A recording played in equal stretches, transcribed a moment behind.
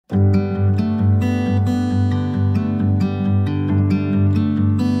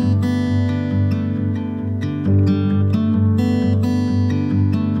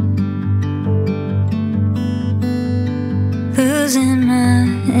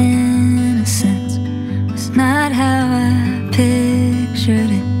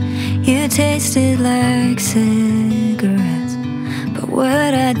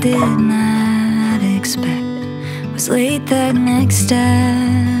late that next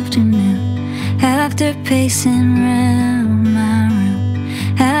afternoon, after pacing round my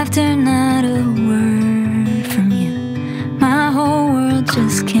room, after not a word from you, my whole world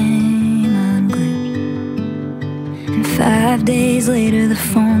just came unglued. And 5 days later the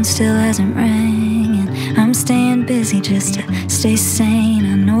phone still hasn't rang, and I'm staying busy just to stay sane.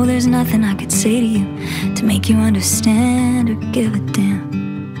 I know there's nothing I could say to you to make you understand or give a damn.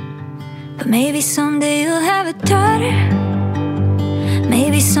 But maybe someday you'll have a daughter.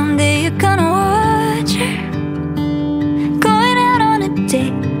 Maybe someday you're gonna watch her going out on a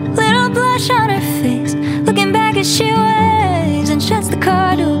date, little blush on her face, looking back as she waves and shuts the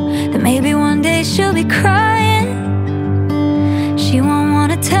car door. Then maybe one day she'll be crying. She won't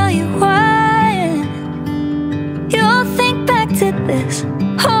wanna tell you why, and you'll think back to this,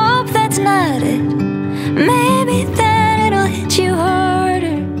 hope that's not it. Maybe then it'll hit you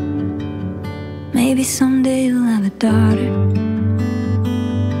harder. Maybe someday you'll have a daughter.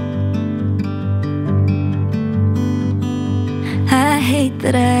 I hate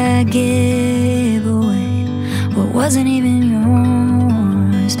that I give away what wasn't even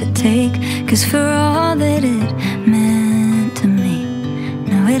yours to take, 'cause for all that it meant to me,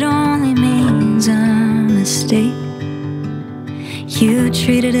 now it only means a mistake. You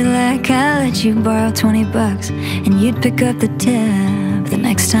treated it like I let you borrow $20 and you'd pick up the tab the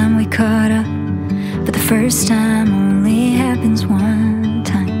next time we caught up. But the first time only happens one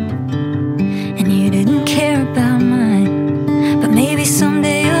time, and you didn't care about mine. But maybe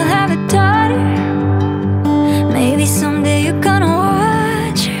someday you'll have a daughter. Maybe someday you're gonna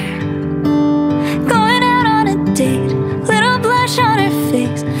watch her going out on a date, little blush on her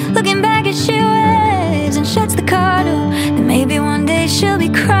face, looking back as she waves and shuts the car door. Then maybe one day she'll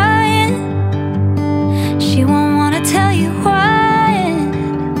be crying. She won't wanna tell you why.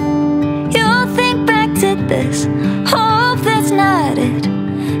 This, hope that's not it.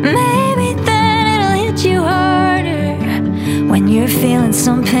 Maybe then it'll hit you harder. When you're feeling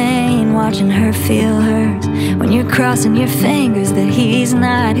some pain, watching her feel hers. When you're crossing your fingers that he's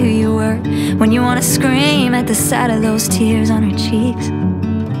not who you were. When you wanna scream at the sight of those tears on her cheeks.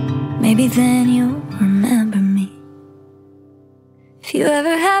 Maybe then you'll remember me. If you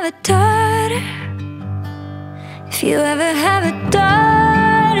ever have a daughter, if you ever have a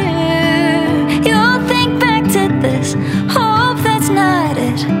daughter, you'll think back to this, hope that's not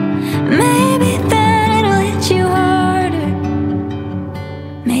it.